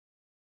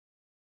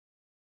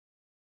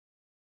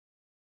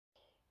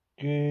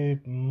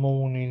Good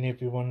morning,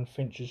 everyone.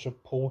 Finches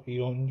of Paul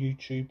here on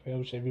YouTube.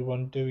 How's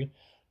everyone doing?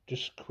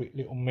 Just a quick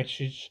little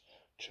message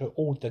to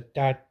all the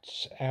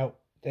dads out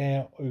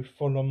there who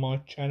follow my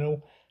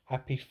channel.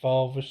 Happy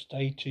Father's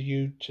Day to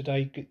you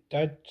today, good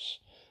dads.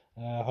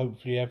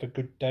 Hopefully you have a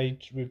good day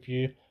with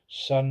your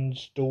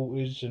sons,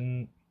 daughters,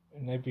 and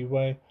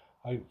everywhere.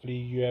 Hopefully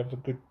you have a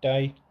good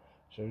day.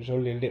 So it's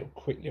only a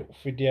quick little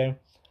video.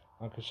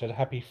 Like I said,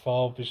 happy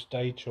Father's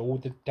Day to all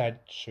the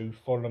dads who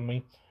follow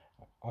me,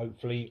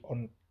 hopefully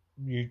on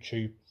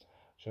YouTube.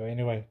 So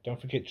anyway,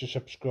 don't forget to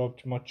subscribe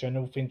to my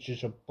channel,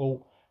 Finches of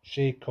Paul.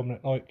 Share,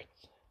 comment, like,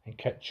 and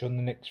catch you on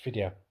the next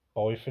video.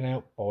 Bye for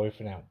now. Bye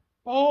for now.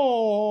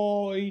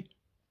 Bye.